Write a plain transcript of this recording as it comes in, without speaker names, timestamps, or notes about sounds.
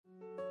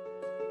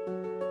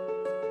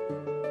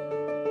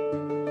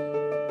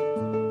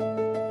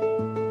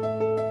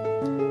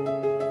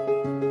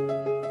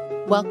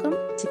Welcome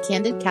to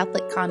Candid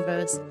Catholic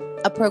Convos,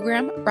 a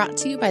program brought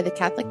to you by the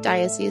Catholic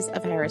Diocese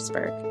of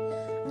Harrisburg.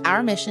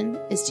 Our mission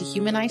is to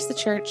humanize the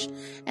Church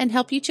and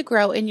help you to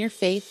grow in your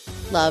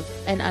faith, love,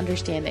 and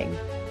understanding.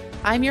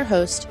 I'm your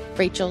host,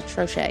 Rachel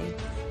Trochet,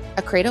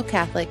 a cradle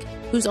Catholic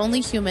who's only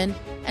human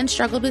and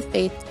struggled with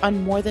faith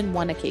on more than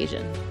one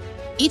occasion.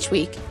 Each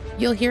week,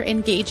 you'll hear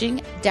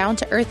engaging,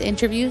 down-to-earth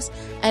interviews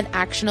and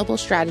actionable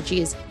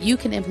strategies you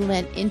can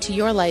implement into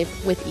your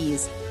life with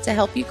ease to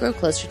help you grow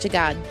closer to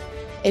God.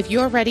 If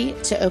you're ready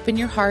to open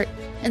your heart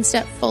and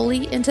step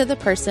fully into the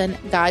person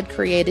God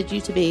created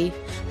you to be,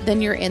 then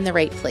you're in the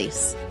right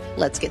place.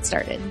 Let's get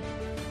started.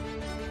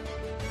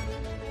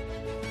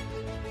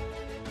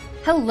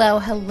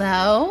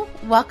 Hello.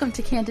 Welcome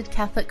to Candid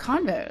Catholic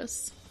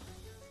Convos.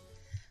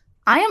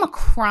 I am a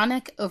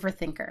chronic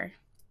overthinker.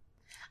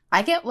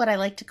 I get what I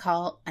like to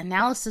call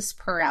analysis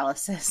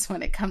paralysis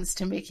when it comes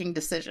to making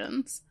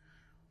decisions.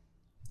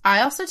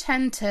 I also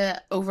tend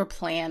to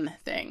overplan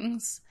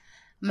things.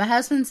 My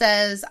husband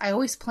says I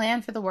always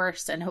plan for the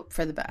worst and hope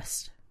for the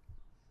best.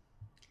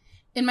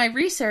 In my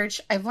research,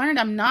 I've learned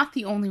I'm not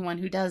the only one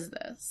who does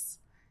this.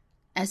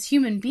 As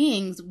human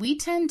beings, we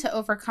tend to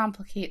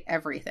overcomplicate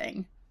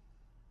everything.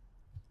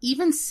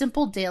 Even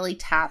simple daily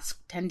tasks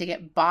tend to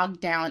get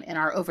bogged down in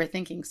our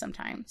overthinking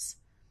sometimes.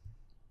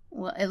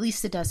 Well, at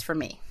least it does for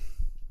me.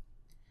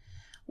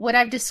 What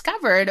I've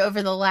discovered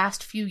over the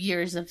last few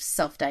years of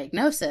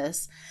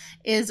self-diagnosis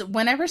is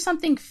whenever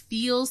something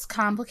feels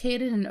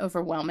complicated and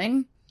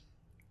overwhelming,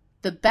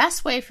 the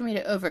best way for me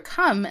to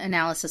overcome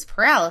analysis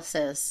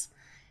paralysis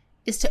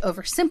is to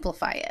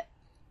oversimplify it.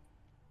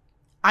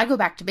 I go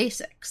back to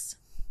basics.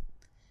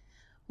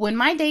 When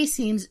my day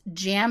seems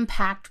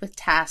jam-packed with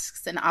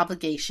tasks and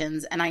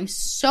obligations and I'm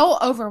so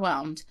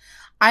overwhelmed,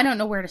 I don't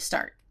know where to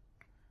start.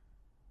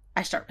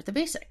 I start with the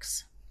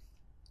basics.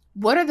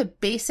 What are the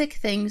basic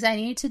things I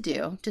need to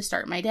do to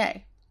start my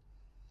day?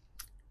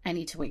 I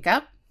need to wake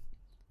up,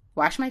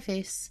 wash my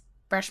face,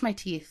 brush my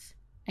teeth,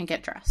 and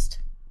get dressed.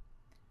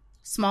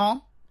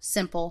 Small,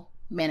 simple,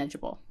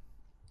 manageable.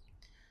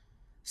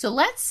 So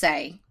let's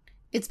say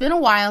it's been a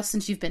while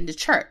since you've been to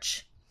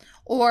church,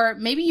 or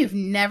maybe you've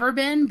never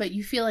been, but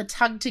you feel a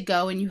tug to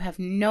go and you have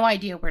no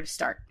idea where to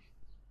start.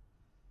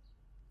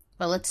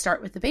 Well, let's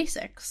start with the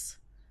basics.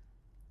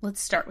 Let's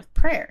start with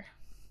prayer.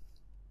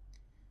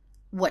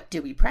 What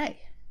do we pray?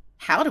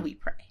 How do we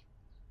pray?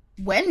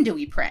 When do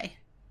we pray?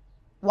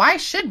 Why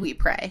should we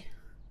pray?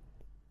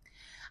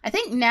 I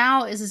think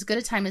now is as good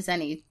a time as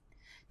any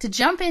to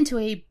jump into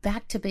a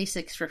back to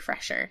basics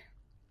refresher.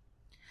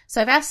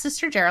 So I've asked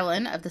Sister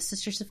Geralyn of the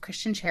Sisters of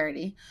Christian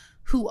Charity,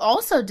 who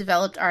also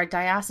developed our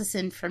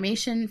Diocesan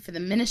Formation for the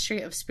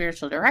Ministry of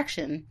Spiritual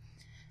Direction,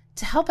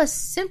 to help us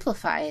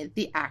simplify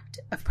the act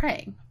of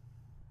praying.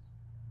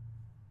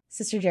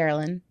 Sister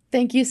Geralyn,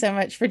 thank you so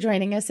much for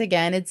joining us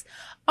again. It's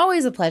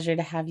always a pleasure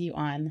to have you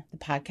on the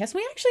podcast.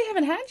 We actually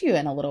haven't had you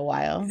in a little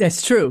while.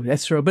 That's true.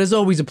 But it's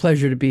always a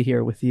pleasure to be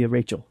here with you,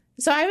 Rachel.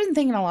 So I've been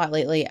thinking a lot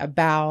lately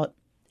about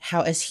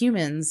how as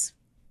humans,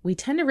 we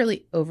tend to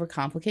really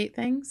overcomplicate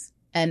things,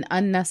 and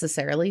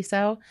unnecessarily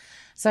so.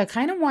 So I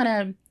kind of want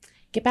to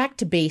get back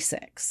to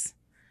basics.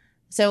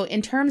 So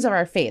in terms of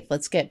our faith,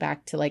 let's get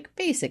back to like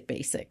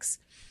basics.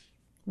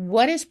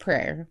 What is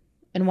prayer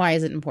and why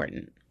is it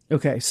important?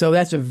 Okay, so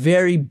that's a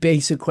very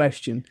basic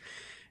question.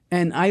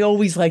 And I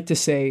always like to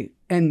say,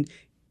 and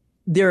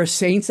there are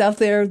saints out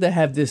there that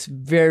have this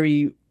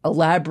very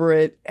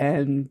elaborate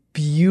and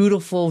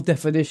beautiful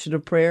definition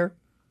of prayer.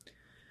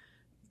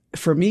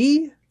 For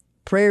me,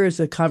 prayer is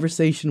a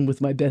conversation with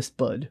my best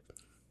bud,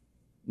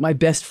 my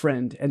best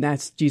friend, and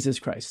that's Jesus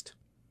Christ,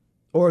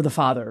 or the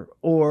Father,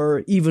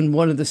 or even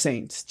one of the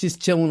saints,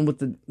 just chilling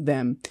with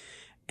them.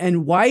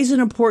 And why is it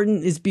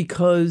important is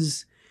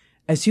because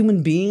as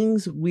human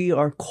beings, we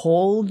are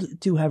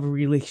called to have a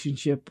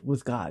relationship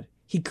with God.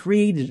 He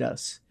created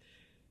us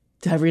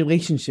to have a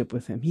relationship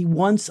with him. He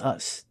wants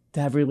us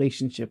to have a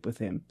relationship with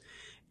him.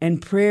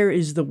 And prayer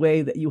is the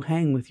way that you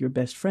hang with your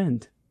best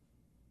friend.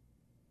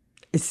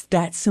 It's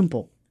that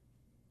simple.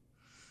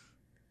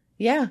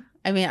 Yeah.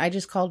 I mean, I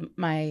just called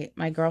my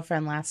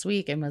girlfriend last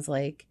week and was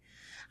like,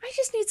 I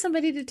just need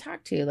somebody to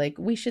talk to. Like,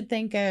 we should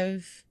think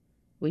of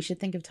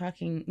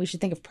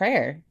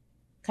prayer.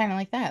 Kind of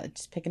like that.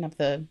 Just picking up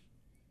the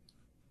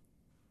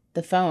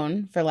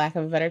phone, for lack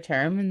of a better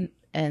term,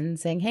 and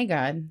saying, "Hey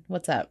God,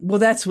 what's up?" Well,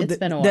 that's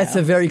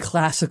a very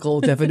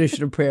classical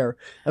definition of prayer,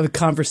 of a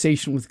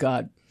conversation with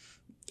God.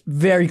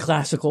 Very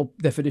classical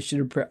definition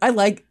of prayer. I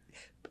like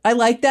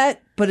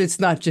that, but it's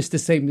not just the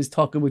same as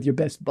talking with your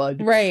best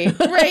bud. Right.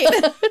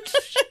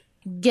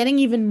 Getting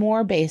even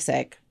more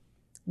basic.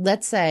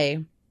 Let's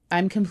say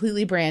I'm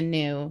completely brand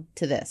new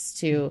to this,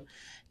 to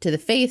the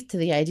faith, to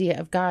the idea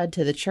of God,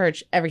 to the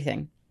church,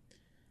 everything.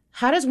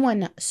 How does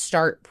one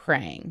start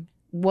praying?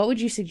 What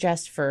would you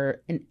suggest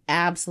for an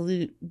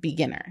absolute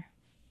beginner?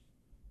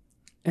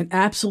 An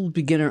absolute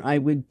beginner, I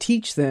would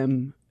teach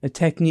them a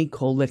technique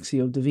called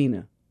Lectio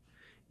Divina,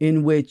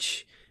 in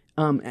which,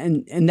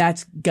 and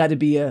that's got to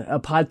be a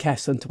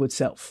podcast unto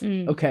itself.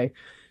 Okay.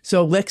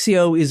 So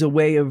Lectio is a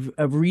way of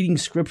reading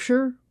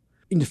scripture.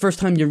 And the first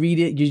time you read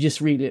it, you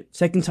just read it.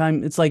 Second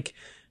time, it's like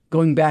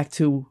going back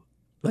to,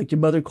 like, your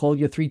mother called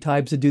you 3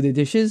 times to do the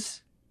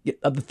dishes.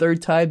 The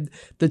third time,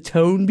 the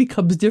tone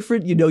becomes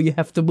different. You know you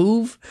have to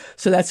move.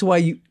 So that's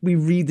why we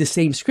read the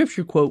same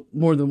scripture quote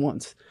more than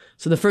once.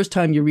 So the first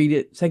time you read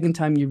it, second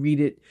time you read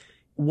it,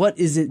 what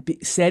is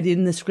it said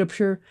in the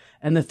scripture?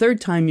 And the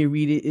third time you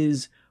read it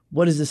is,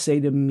 what does it say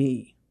to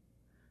me?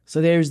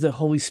 So there's the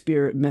Holy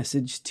Spirit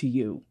message to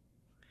you.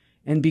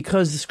 And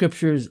because the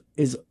scripture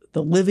is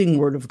the living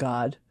word of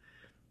God,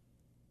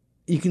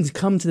 you can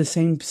come to the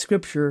same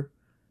scripture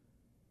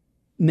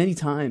many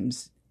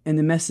times, and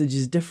the message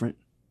is different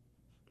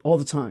all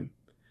the time.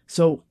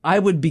 So I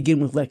would begin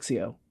with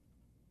Lectio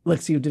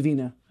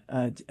Divina,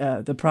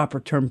 the proper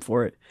term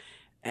for it,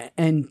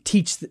 and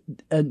teach the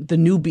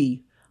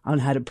newbie on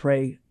how to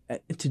pray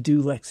to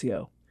do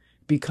Lectio.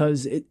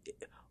 Because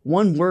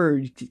one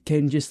word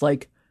can just,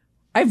 like,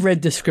 I've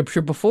read the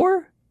scripture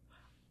before.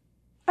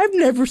 I've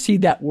never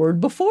seen that word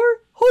before.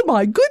 Oh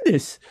my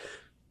goodness.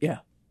 Yeah,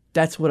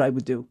 that's what I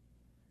would do.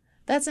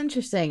 That's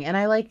interesting. And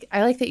I like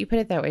that you put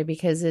it that way,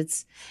 because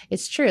it's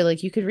true.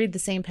 Like, you could read the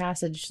same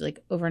passage like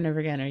over and over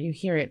again, or you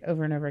hear it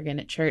over and over again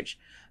at church,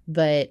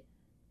 but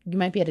you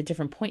might be at a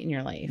different point in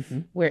your life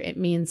where it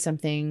means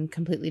something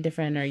completely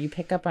different, or you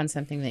pick up on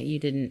something that you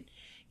didn't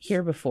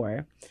hear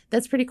before.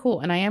 That's pretty cool.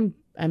 And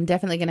I'm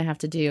definitely going to have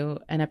to do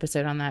an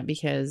episode on that,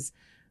 because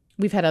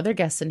we've had other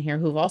guests in here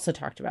who've also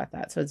talked about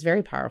that. So it's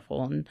very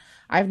powerful, and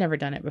I've never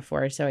done it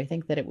before. So I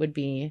think that it would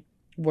be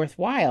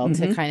worthwhile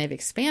to kind of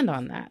expand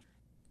on that.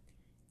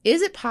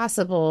 Is it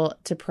possible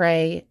to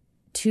pray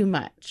too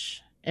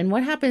much? And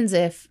what happens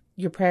if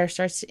your prayer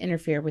starts to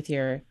interfere with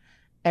your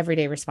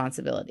everyday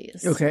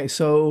responsibilities? Okay,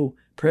 so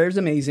prayer is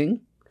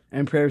amazing,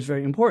 and prayer is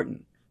very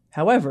important.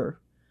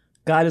 However,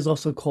 God has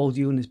also called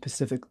you in a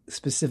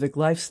specific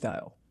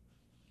lifestyle,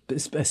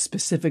 a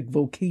specific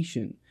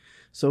vocation.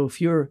 So if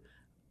you're,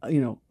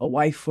 a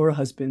wife or a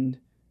husband,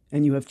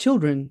 and you have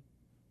children,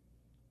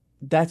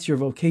 that's your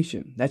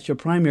vocation. That's your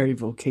primary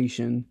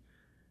vocation,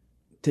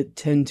 to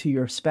tend to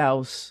your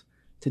spouse,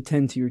 to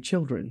tend to your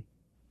children.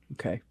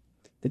 Okay.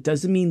 That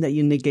doesn't mean that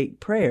you negate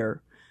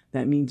prayer.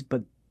 That means,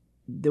 but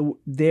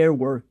their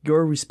work,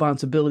 your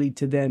responsibility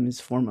to them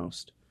is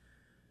foremost.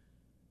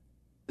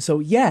 So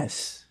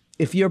yes,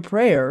 if your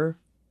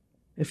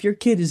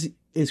kid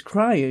is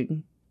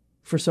crying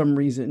for some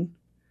reason,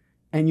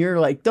 and you're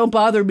like, don't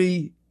bother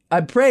me,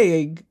 I'm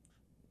praying,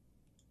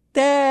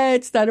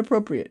 that's not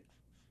appropriate.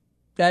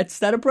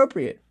 That's not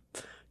appropriate.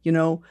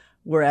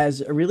 Whereas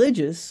a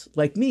religious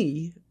like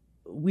me,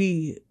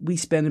 we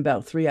spend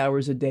about 3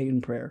 hours a day in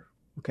prayer,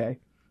 okay?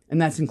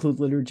 And that's include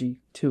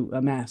liturgy too,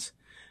 a mass.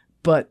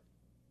 But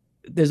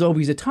there's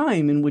always a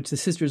time in which the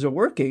sisters are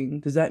working.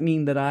 Does that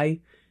mean that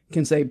I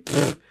can say,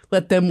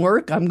 let them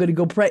work, I'm going to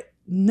go pray?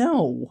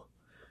 No.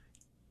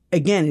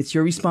 Again, it's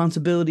your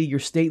responsibility, your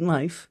state in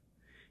life,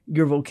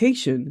 your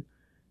vocation,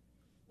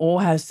 all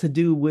has to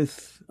do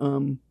with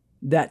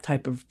that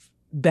type of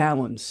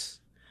balance.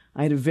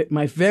 I had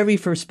my very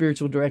first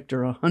spiritual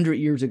director 100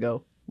 years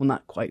ago, well,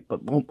 not quite, but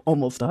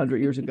almost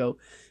 100 years ago,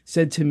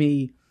 said to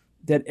me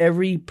that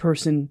every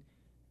person,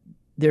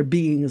 their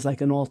being is like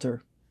an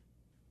altar.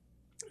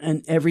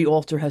 And every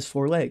altar has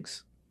 4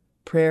 legs: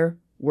 prayer,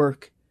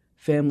 work,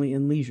 family,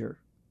 and leisure.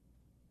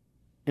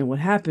 And what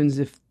happens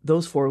if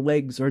those 4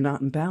 legs are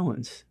not in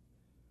balance?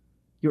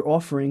 Your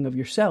offering of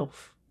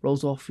yourself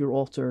rolls off your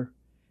altar,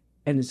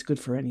 and it's good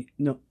for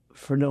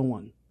no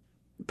one,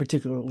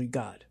 particularly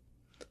God.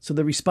 So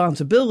the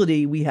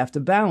responsibility we have to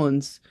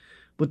balance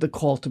with the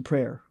call to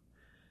prayer.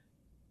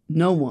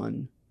 No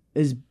one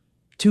is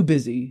too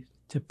busy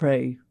to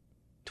pray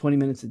 20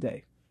 minutes a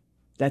day.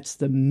 That's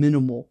the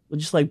minimal.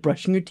 Just like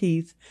brushing your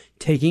teeth,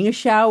 taking a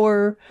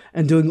shower,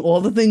 and doing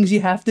all the things you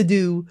have to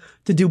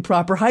do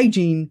proper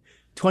hygiene,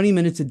 20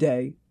 minutes a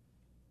day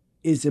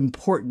is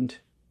important.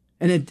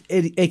 And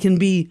it can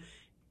be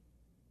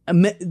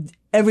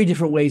every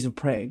different ways of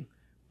praying,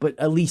 but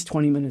at least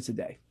 20 minutes a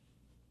day.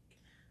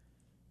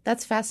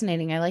 That's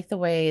fascinating. I like the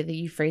way that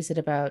you phrase it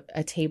about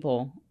a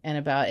table and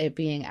about it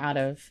being out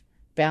of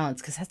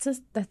balance, because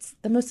that's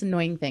the most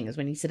annoying thing, is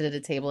when you sit at a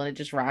table and it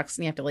just rocks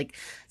and you have to like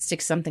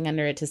stick something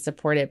under it to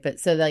support it. But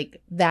so like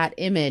that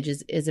image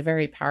is a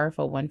very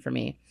powerful one for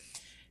me.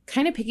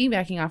 Kind of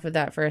piggybacking off of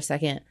that for a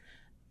second,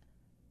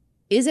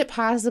 is it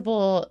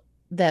possible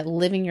that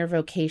living your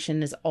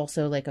vocation is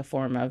also like a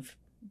form of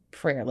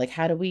prayer? Like,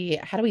 how do we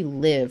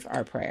live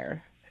our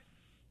prayer?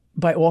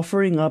 By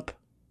offering up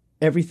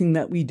everything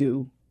that we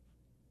do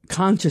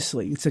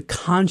consciously. It's a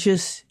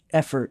conscious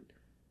effort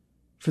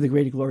for the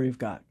greater glory of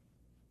God.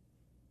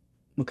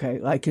 Okay,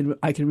 I can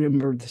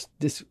remember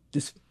this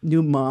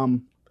new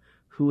mom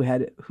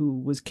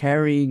who was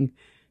carrying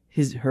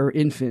her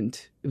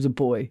infant. It was a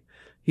boy.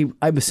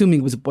 I'm assuming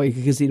it was a boy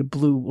because he had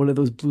one of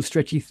those blue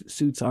stretchy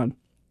suits on.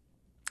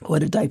 Who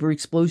had a diaper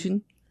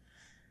explosion.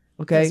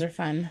 Okay, those are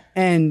fun.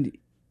 And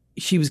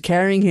she was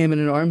carrying him at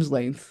an arm's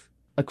length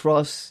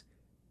across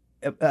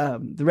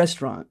the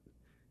restaurant,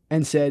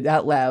 and said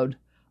out loud,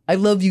 I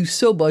love you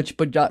so much,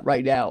 but not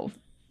right now.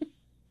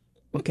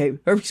 Okay,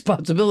 her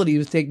responsibility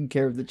was taking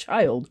care of the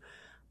child.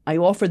 I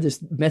offer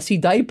this messy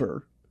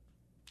diaper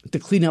to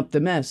clean up the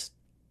mess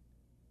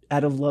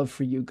out of love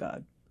for you,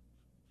 God.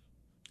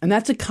 And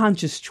that's a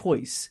conscious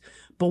choice.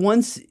 But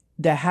once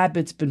the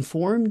habit's been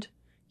formed,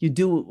 you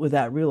do it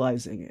without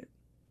realizing it.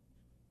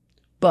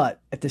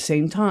 But at the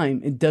same time,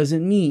 it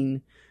doesn't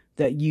mean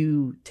that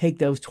you take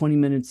those 20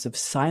 minutes of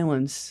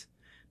silence,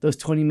 those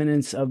 20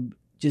 minutes of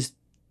just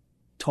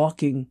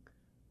talking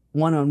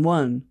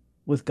one-on-one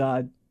with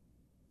God,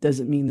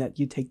 doesn't mean that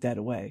you take that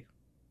away.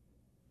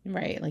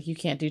 Right. Like you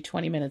can't do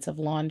 20 minutes of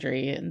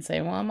laundry and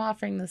say, well, I'm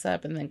offering this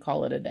up and then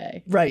call it a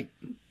day. Right.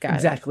 Got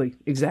Exactly.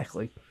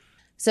 Exactly.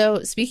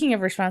 So speaking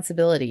of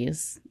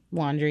responsibilities,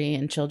 laundry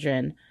and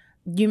children,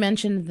 you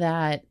mentioned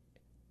that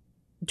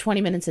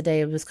 20 minutes a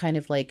day was kind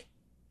of like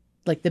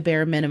the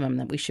bare minimum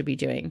that we should be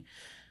doing.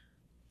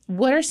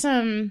 What are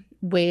some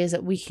ways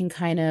that we can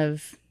kind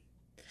of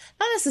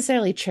not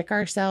necessarily trick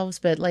ourselves,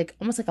 but like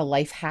almost like a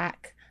life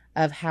hack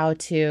of how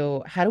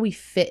do we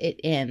fit it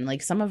in?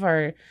 Like some of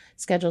our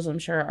schedules, I'm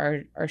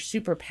sure, are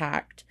super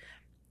packed,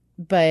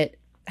 but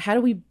how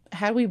do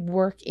we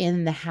work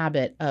in the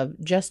habit of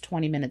just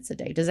 20 minutes a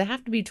day? Does it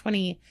have to be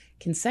 20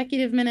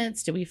 consecutive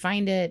minutes? Do we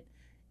find it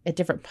at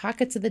different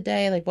pockets of the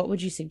day? Like, what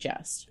would you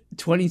suggest?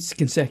 20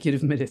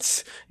 consecutive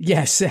minutes.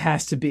 Yes, it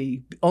has to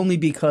be. Only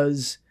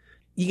because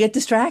you get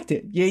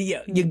distracted.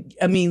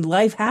 I mean,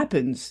 life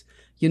happens,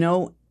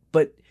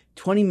 but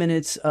 20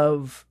 minutes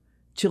of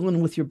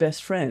chilling with your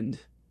best friend.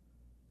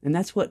 And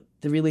that's what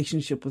the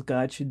relationship with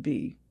God should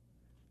be.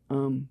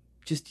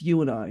 Just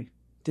you and I,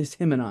 just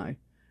him and I.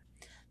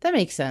 That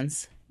makes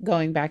sense.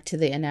 Going back to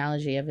the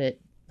analogy of it,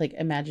 like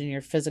imagine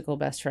your physical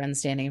best friend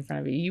standing in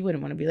front of you. You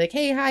wouldn't want to be like,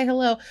 hey, hi,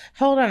 hello,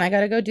 hold on, I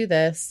got to go do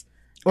this.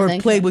 Or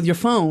play with your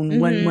phone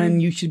when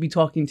you should be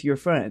talking to your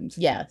friends.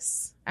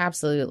 Yes,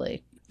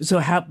 absolutely. So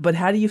how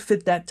do you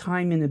fit that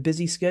time in a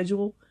busy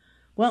schedule?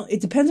 Well,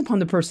 it depends upon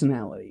the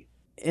personality.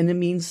 And it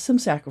means some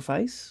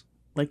sacrifice.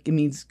 Like it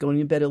means going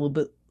to bed a little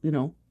bit,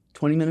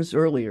 20 minutes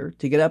earlier,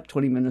 to get up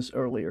 20 minutes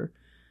earlier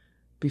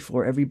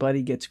before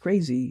everybody gets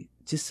crazy.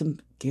 Just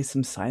get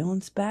some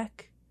silence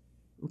back,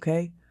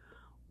 okay?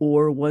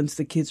 Or once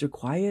the kids are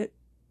quiet,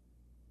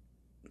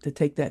 to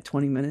take that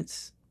 20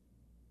 minutes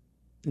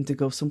and to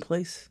go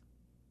someplace,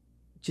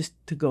 just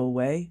to go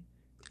away.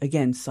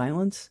 Again,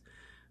 silence.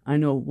 I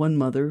know one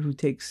mother who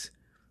takes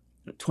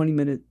a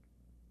 20-minute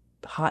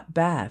hot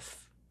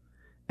bath,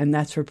 and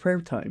that's her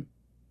prayer time.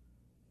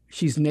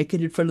 She's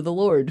naked in front of the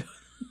Lord.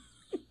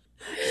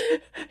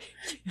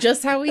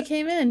 Just how we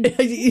came in.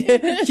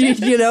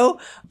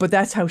 But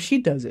that's how she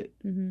does it.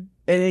 Mm-hmm.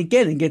 And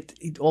again,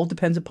 it all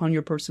depends upon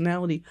your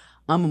personality.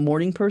 I'm a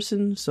morning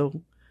person,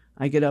 so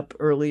I get up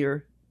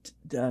earlier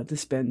to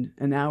spend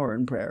an hour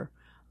in prayer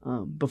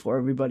before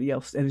everybody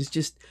else. And it's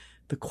just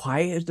the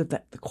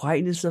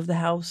quietness of the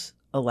house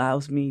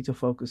allows me to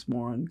focus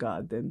more on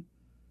God than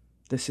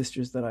the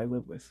sisters that I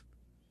live with.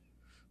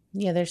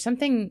 Yeah, there's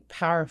something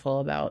powerful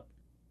about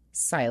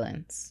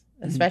silence.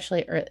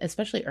 Especially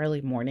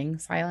early morning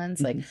silence.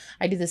 Like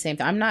I do the same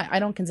thing. I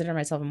don't consider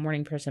myself a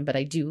morning person, but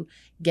I do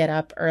get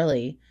up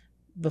early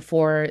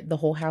before the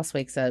whole house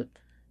wakes up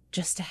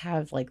just to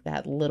have like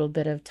that little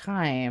bit of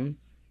time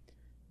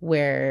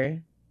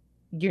where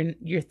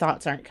your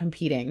thoughts aren't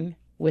competing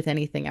with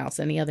anything else,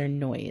 any other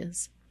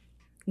noise.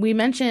 We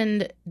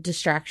mentioned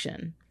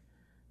distraction.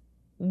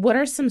 What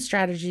are some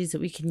strategies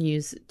that we can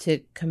use to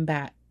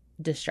combat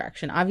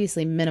distraction?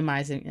 Obviously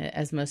minimizing it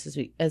as much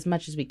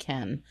as we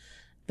can.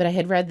 But I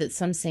had read that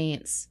some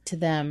saints, to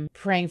them,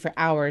 praying for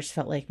hours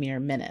felt like mere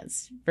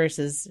minutes,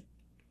 versus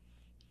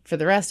for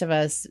the rest of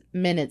us,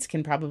 minutes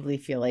can probably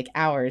feel like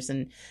hours.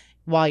 And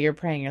while you're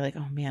praying, you're like,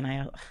 oh man,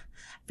 I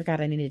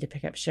forgot I needed to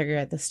pick up sugar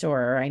at the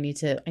store, or I need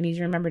to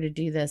remember to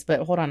do this,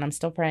 but hold on, I'm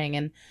still praying.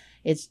 And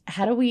it's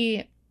how do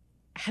we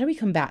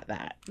combat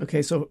that?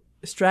 Okay, so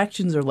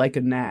distractions are like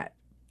a gnat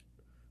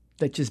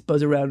that just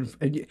buzz around.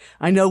 And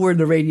I know we're in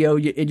the radio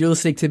and you're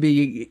listening to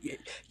me.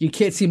 You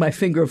can't see my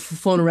finger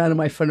flown around in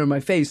my front of my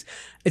face.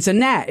 It's a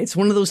gnat. It's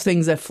one of those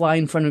things that fly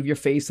in front of your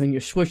face and you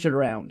swish it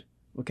around.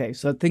 Okay,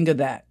 so think of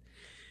that.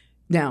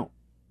 Now,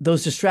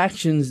 those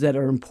distractions that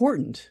are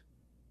important,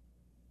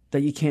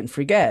 that you can't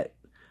forget,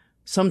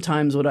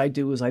 sometimes what I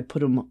do is I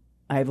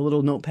have a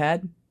little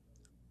notepad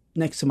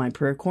next to my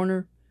prayer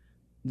corner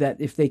that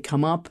if they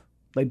come up,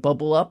 they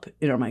bubble up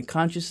in my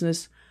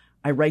consciousness,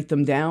 I write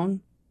them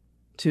down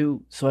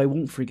so I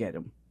won't forget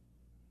them,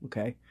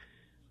 okay?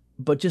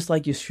 But just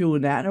like you shoo a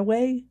gnat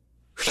away,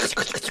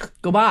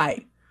 go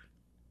by,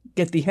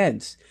 get the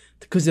hints.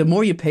 Because the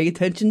more you pay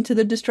attention to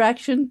the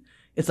distraction,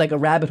 it's like a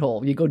rabbit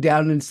hole. You go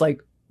down and it's like,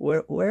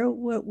 where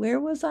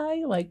was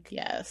I? Like,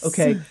 yes.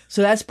 Okay,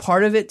 so that's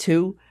part of it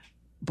too.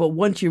 But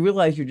once you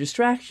realize your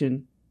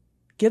distraction,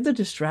 give the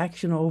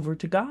distraction over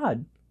to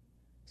God.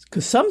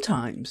 Because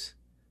sometimes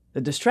the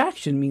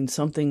distraction means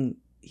something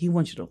he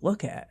wants you to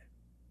look at.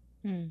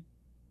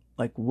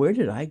 Like, where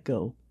did I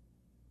go?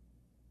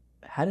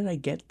 How did I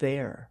get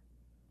there?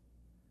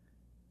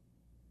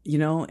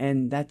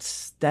 and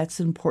that's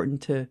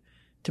important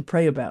to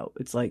pray about.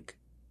 It's like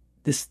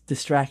this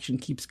distraction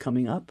keeps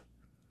coming up.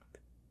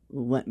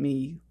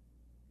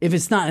 If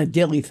it's not a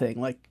daily thing,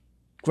 like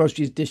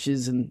groceries,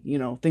 dishes, and,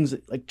 things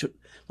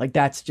like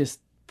that's just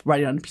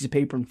write it on a piece of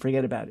paper and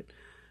forget about it.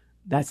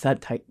 That's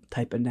that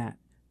type of nat.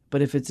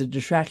 But if it's a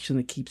distraction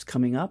that keeps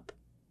coming up,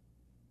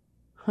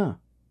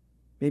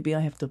 maybe I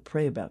have to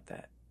pray about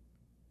that.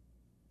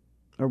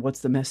 Or what's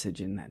the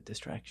message in that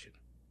distraction?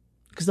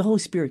 Because the Holy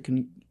Spirit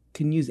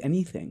can use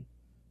anything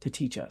to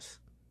teach us.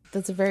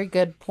 That's a very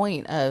good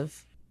point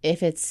of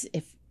if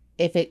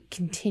it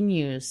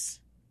continues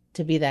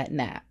to be that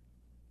gnat,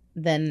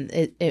 then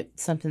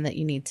it's something that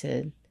you need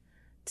to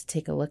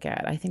take a look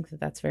at. I think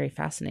that's very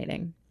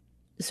fascinating.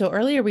 So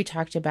earlier we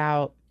talked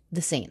about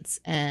the saints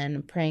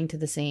and praying to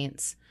the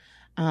saints.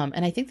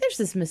 And I think there's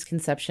this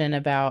misconception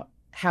about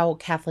how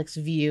Catholics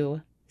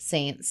view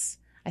saints.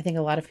 I think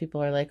a lot of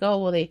people are like, oh,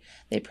 well,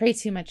 they pray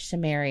too much to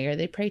Mary, or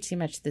they pray too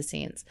much to the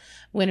saints,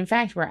 when in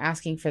fact we're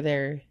asking for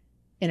their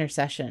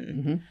intercession.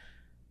 Mm-hmm.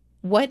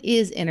 What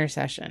is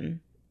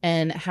intercession,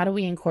 and how do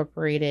we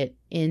incorporate it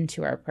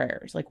into our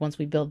prayers? Like once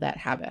we build that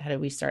habit, how do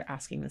we start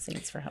asking the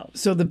saints for help?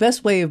 So the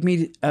best way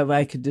of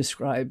I could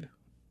describe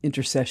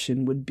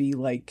intercession would be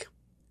like,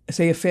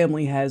 say a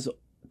family has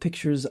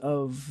pictures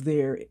of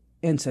their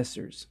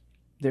ancestors,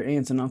 their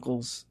aunts and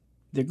uncles,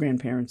 their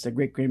grandparents, their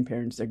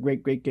great-grandparents, their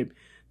great-great-great,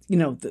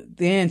 the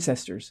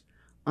ancestors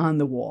on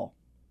the wall.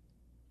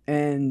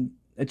 And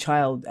a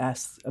child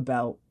asks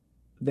about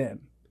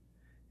them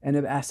and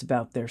asks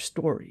about their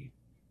story.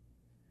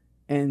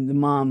 And the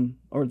mom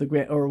or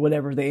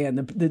whatever the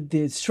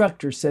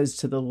instructor says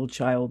to the little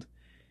child,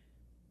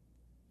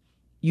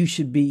 you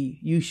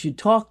should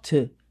talk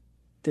to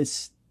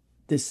this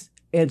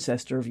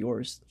ancestor of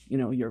yours,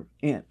 your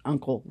aunt,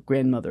 uncle,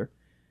 grandmother,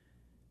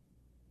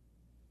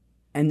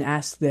 and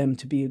ask them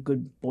to be a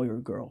good boy or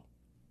girl,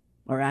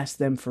 or ask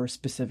them for a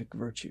specific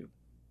virtue.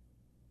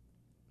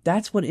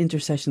 That's what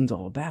intercession's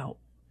all about.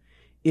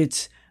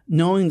 It's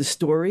knowing the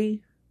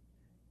story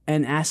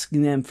and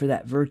asking them for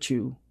that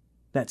virtue,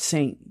 that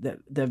saint,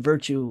 that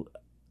virtue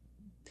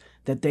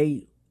that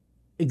they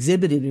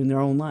exhibited in their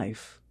own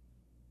life.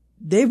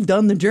 They've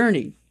done the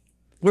journey.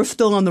 We're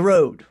still on the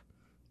road.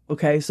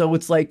 Okay, so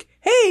it's like,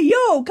 hey,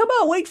 yo, come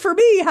on, wait for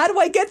me. How do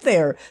I get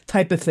there?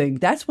 Type of thing.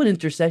 That's what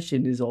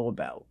intercession is all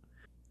about.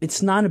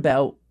 It's not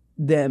about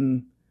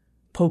them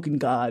poking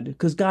God,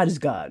 because God is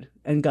God,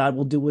 and God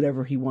will do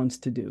whatever he wants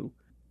to do.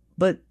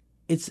 But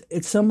it's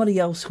somebody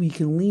else who you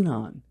can lean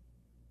on.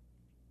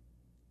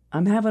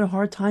 I'm having a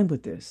hard time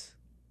with this.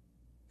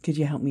 Could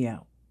you help me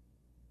out?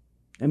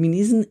 I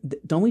mean,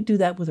 don't we do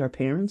that with our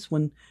parents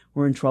when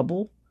we're in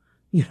trouble?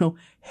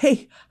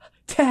 Hey,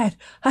 Dad,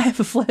 I have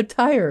a flat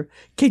tire.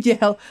 Could you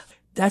help?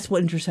 That's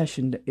what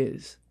intercession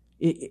is.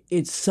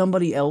 It's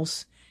somebody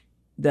else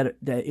that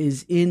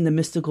is in the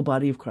mystical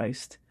body of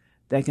Christ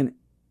that can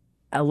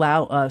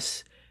allow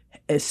us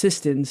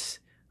assistance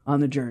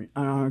on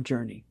our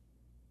journey.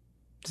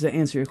 Does that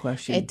answer your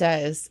question? It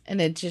does.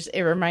 And it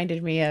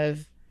reminded me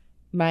of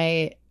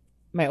my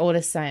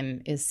oldest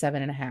son is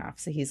 7.5.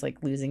 So he's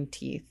like losing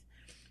teeth.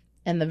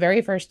 And the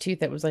very first tooth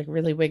that was like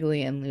really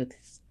wiggly and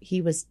loose,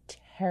 he was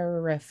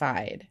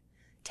terrified.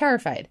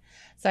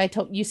 So I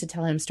used to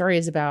tell him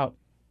stories about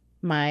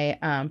my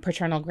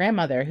paternal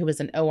grandmother, who was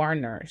an OR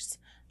nurse.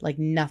 Like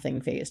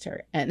nothing fazed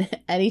her. And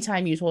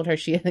anytime you told her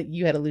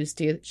you had a loose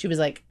tooth, she was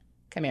like,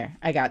 come here,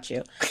 I got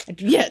you.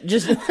 Yeah,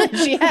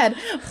 she had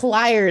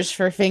pliers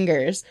for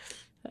fingers.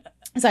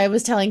 So I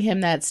was telling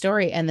him that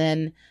story. And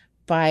then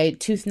by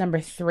tooth number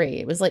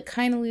 3, it was like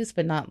kind of loose,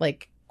 but not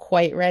like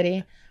quite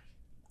ready.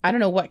 I don't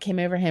know what came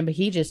over him, but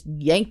he just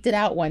yanked it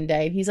out one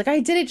day. And he's like,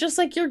 I did it just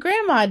like your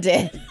grandma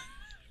did.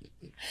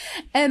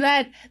 And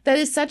that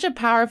is such a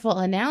powerful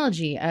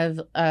analogy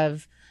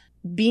of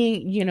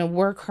being,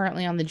 we're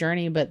currently on the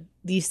journey, but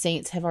these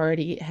saints have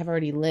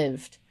already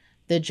lived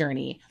the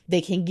journey.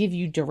 They can give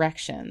you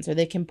directions, or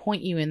they can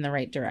point you in the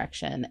right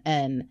direction.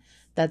 And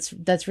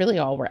that's really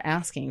all we're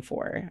asking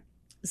for.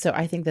 So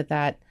I think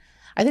that's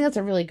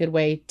a really good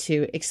way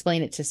to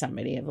explain it to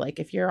somebody, of like,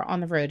 if you're on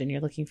the road and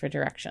you're looking for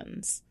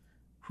directions,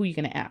 who are you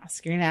going to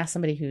ask? You're going to ask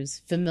somebody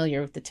who's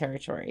familiar with the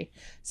territory.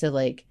 So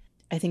like,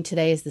 I think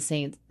today is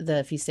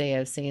the feast day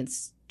of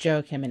Saints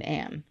Joachim and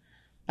Anne,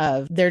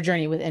 of their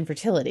journey with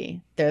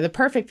infertility. They're the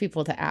perfect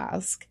people to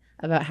ask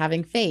about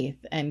having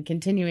faith and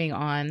continuing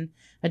on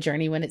a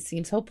journey when it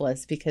seems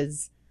hopeless,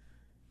 because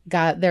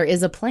God, there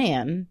is a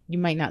plan. You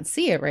might not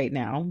see it right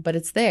now, but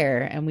it's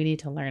there, and we need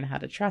to learn how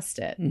to trust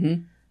it.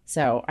 Mm-hmm.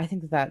 So I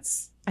think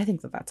that's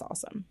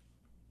awesome.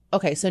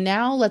 Okay, so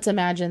now let's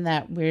imagine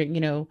that we're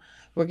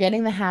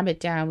getting the habit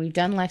down. We've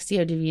done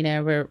Lectio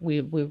Divina.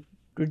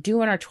 We're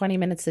doing our 20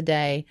 minutes a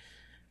day.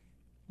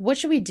 What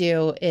should we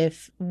do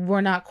if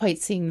we're not quite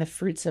seeing the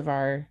fruits of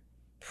our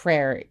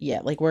prayer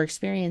yet? Like, we're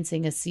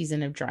experiencing a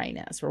season of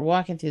dryness. We're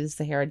walking through the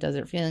Sahara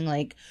Desert feeling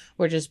like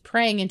we're just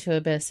praying into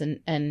abyss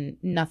and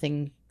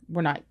nothing,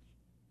 we're not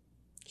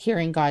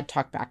hearing God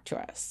talk back to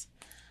us.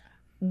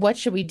 What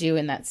should we do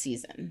in that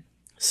season?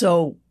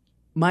 So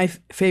my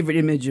favorite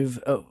image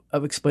of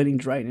explaining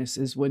dryness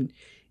is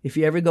if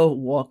you ever go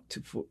walk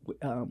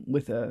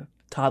with a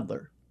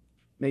toddler,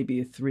 maybe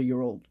a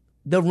 3-year-old,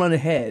 they'll run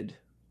ahead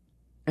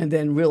and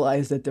then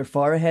realize that they're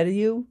far ahead of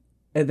you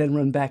and then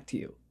run back to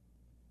you.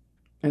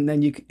 And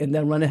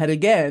then run ahead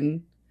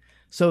again.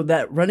 So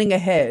that running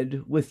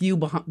ahead with you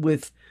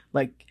with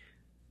like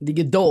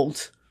the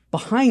adult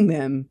behind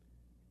them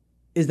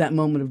is that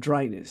moment of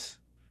dryness.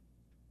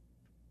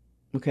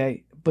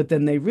 Okay. But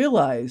then they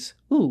realize,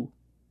 ooh,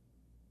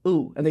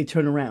 and they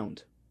turn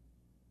around.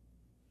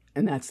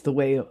 And that's the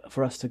way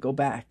for us to go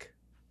back.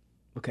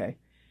 Okay.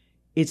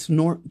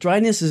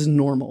 Dryness is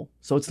normal.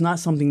 So it's not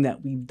something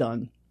that we've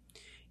done.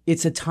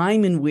 It's a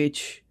time in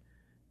which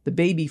the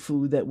baby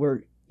food that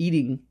we're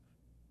eating,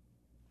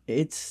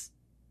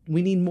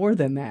 we need more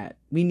than that.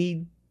 We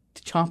need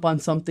to chomp on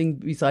something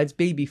besides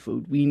baby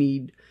food. We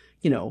need,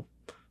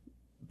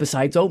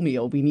 besides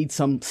oatmeal, we need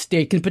some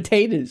steak and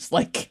potatoes,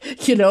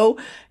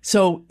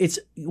 So it's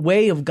a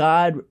way of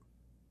God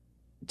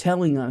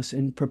telling us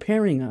and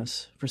preparing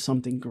us for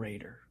something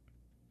greater.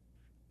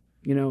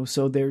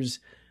 So there's,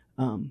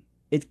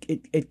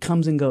 it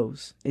comes and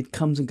goes. It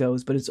comes and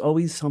goes, but it's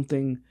always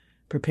something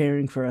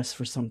preparing for us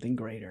for something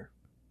greater.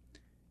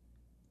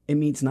 It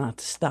means not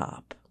to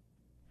stop.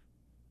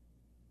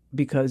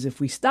 Because if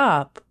we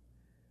stop,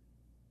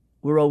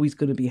 we're always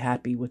going to be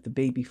happy with the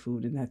baby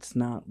food. And that's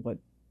not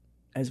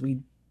as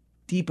we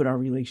deepen our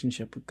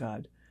relationship with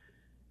God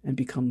and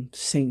become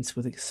saints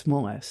with a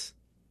small s.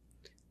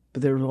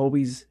 But there's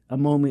always a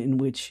moment in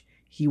which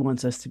he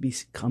wants us to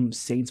become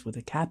saints with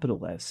a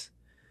capital S.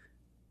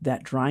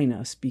 That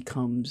dryness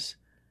becomes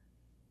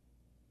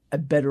a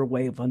better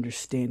way of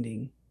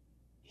understanding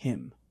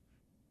him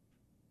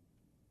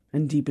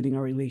and deepening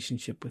our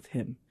relationship with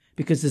him.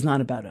 Because it's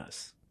not about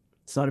us.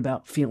 It's not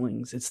about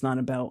feelings. It's not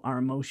about our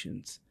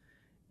emotions.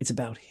 It's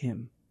about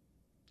him.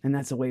 And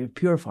that's a way of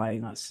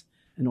purifying us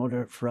in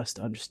order for us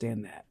to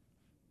understand that.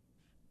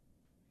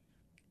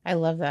 I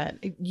love that.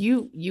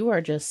 You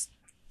are just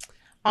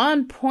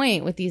on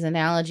point with these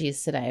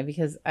analogies today,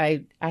 because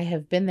I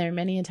have been there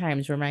many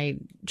times where my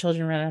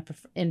children run up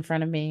in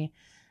front of me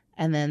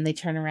and then they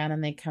turn around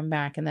and they come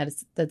back. And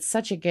that's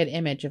such a good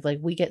image of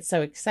we get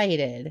so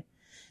excited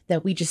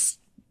that we just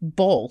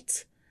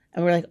bolt.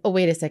 And we're like, oh,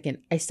 wait a second.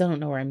 I still don't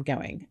know where I'm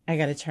going. I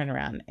got to turn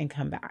around and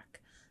come back.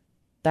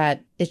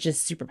 That is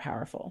just super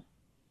powerful.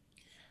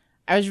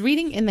 I was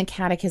reading in the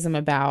Catechism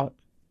about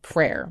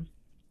prayer,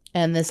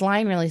 and this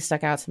line really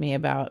stuck out to me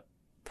about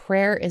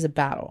prayer is a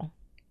battle.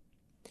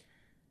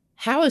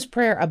 How is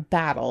prayer a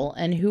battle,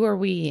 and who are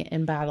we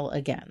in battle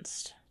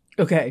against?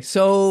 Okay,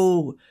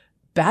 so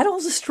battle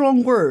is a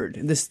strong word.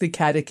 This the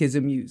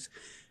Catechism use.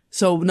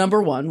 So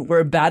number one,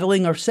 we're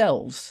battling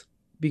ourselves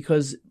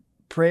because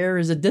prayer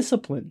is a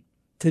discipline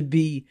to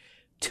be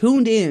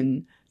tuned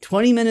in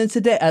 20 minutes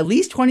a day, at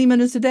least 20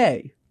 minutes a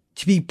day,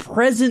 to be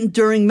present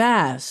during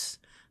Mass,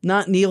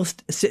 not kneel,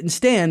 sit and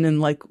stand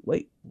and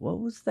wait, what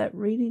was that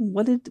reading?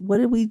 What did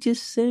we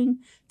just sing?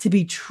 To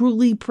be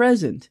truly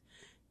present.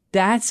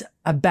 That's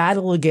a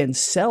battle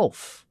against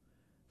self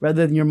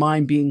rather than your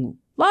mind being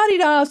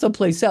la-di-da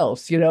someplace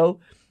else,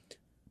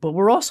 But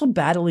we're also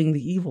battling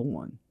the evil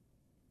one.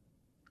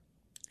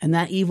 And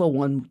that evil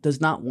one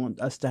does not want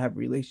us to have a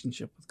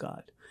relationship with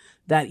God.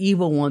 That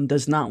evil one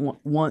does not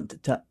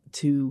want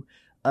to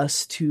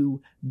us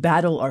to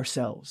battle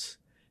ourselves,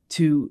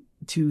 to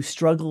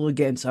struggle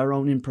against our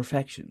own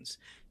imperfections,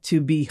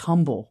 to be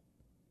humble.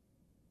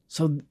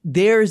 So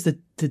there's the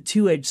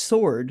two-edged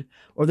sword,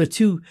 or the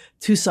two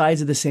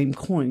sides of the same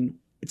coin.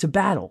 It's a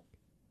battle.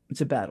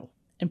 It's a battle.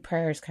 And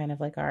prayer is kind of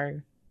like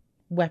our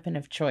weapon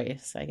of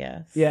choice, I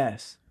guess.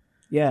 Yes.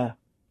 Yeah.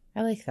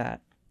 I like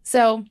that.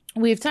 So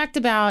we've talked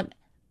about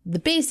the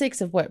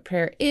basics of what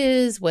prayer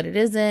is, what it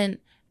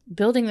isn't,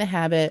 building the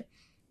habit.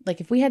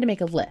 If we had to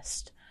make a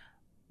list,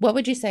 what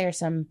would you say are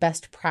some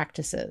best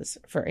practices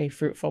for a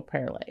fruitful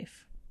prayer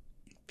life?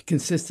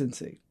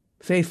 Consistency,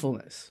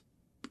 faithfulness.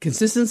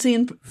 Consistency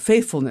and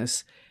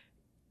faithfulness.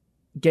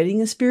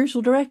 Getting a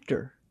spiritual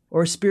director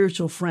or a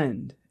spiritual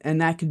friend. And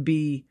that could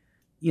be,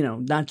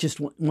 not just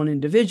one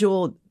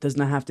individual. It does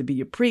not have to be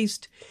a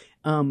priest.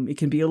 It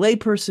can be a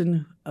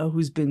layperson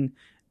who's been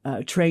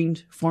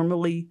trained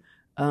formally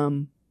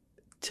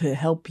to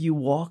help you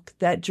walk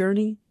that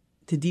journey,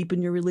 to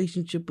deepen your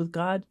relationship with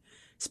God,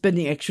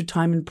 spending extra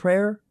time in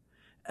prayer.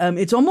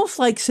 It's almost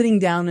like sitting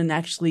down and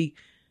actually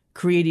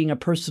creating a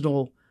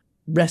personal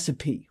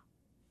recipe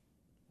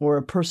or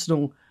a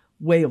personal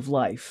way of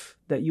life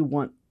that you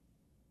want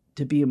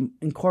to be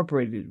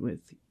incorporated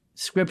with.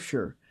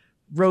 Scripture,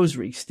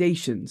 rosary,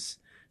 stations,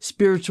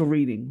 spiritual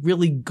reading,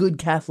 really good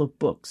Catholic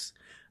books,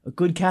 a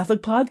good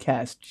Catholic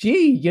podcast.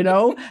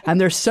 And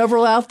there's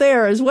several out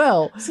there as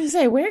well. I was going to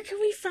say, where can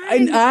we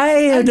find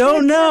I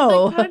don't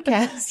know.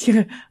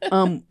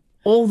 Podcast?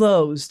 All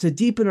those to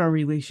deepen our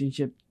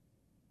relationship,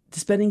 to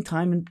spending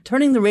time and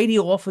turning the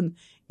radio off in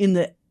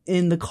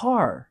the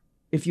car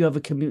if you have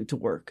a commute to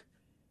work,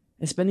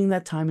 and spending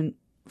that time in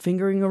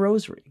fingering a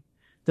rosary,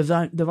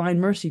 the Divine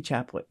Mercy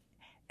Chaplet,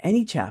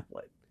 any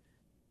chaplet.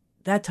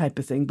 that type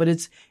of thing. But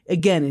it's,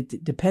 again,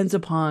 it depends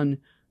upon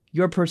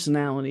your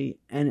personality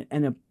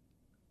and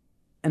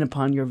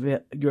upon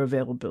your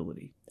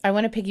availability. I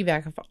want to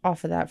piggyback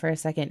off of that for a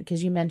second,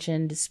 because you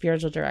mentioned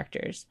spiritual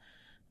directors.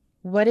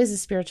 What is a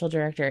spiritual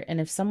director?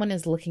 And if someone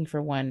is looking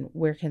for one,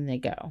 where can they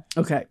go?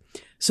 Okay.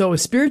 So a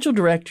spiritual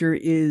director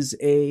is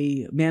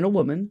a man or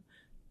woman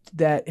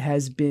that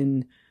has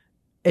been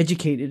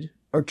educated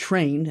or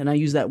trained, and I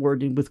use that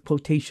word with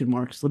quotation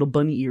marks, little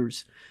bunny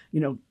ears,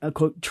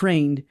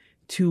 trained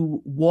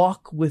to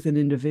walk with an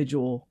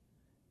individual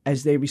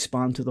as they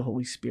respond to the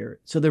Holy Spirit.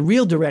 So the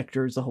real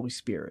director is the Holy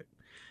Spirit.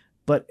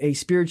 But a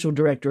spiritual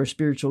director or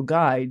spiritual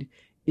guide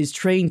is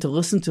trained to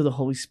listen to the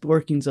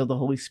workings of the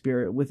Holy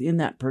Spirit within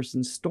that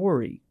person's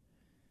story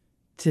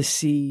to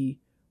see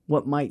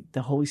what might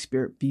the Holy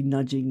Spirit be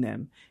nudging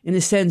them. In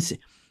a sense,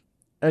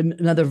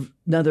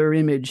 another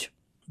image,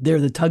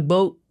 they're the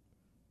tugboat,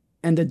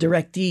 and the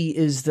directee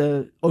is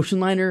the ocean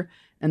liner,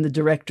 and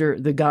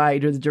the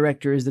guide or the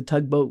director is the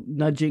tugboat,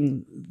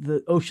 nudging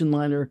the ocean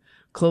liner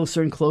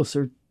closer and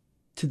closer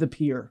to the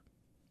pier,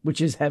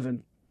 which is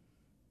heaven.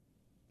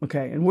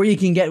 Okay, and where you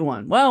can get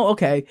one. Well,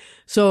 okay,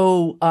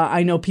 so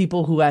I know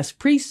people who ask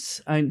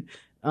priests.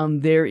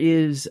 There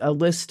is a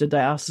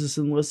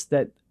diocesan list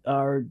that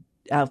are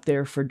out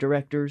there for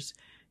directors.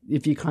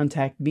 If you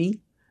contact me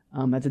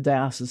at the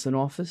diocesan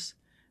office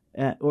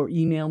or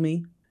email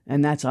me,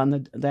 and that's on the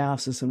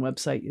diocesan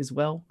website as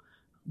well,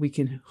 we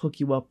can hook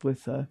you up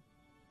with a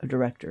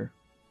director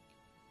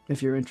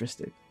if you're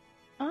interested.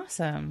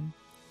 Awesome.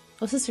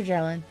 Well, Sister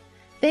Geralyn,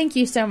 thank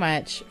you so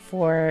much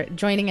for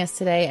joining us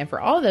today and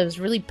for all those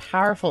really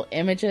powerful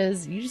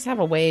images. You just have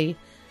a way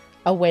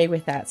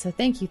with that. So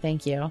thank you.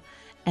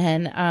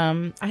 And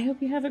I hope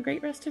you have a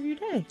great rest of your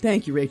day.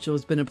 Thank you, Rachel.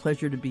 It's been a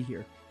pleasure to be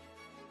here.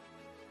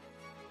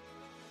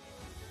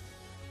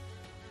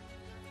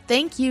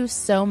 Thank you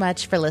so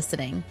much for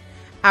listening.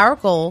 Our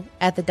goal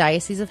at the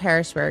Diocese of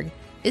Harrisburg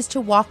is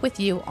to walk with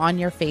you on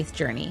your faith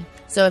journey.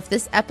 So if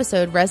this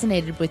episode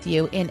resonated with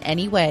you in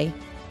any way,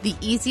 the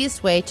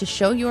easiest way to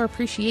show your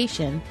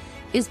appreciation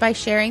is by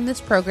sharing this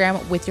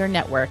program with your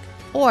network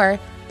or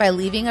by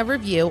leaving a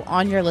review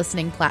on your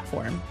listening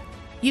platform.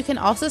 You can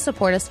also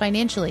support us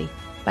financially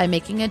by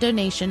making a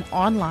donation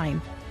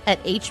online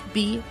at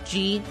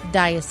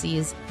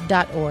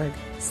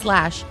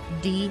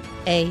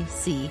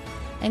hbgdiocese.org/DAC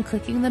and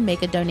clicking the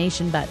Make a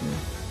Donation button.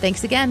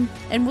 Thanks again,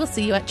 and we'll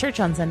see you at church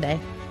on Sunday.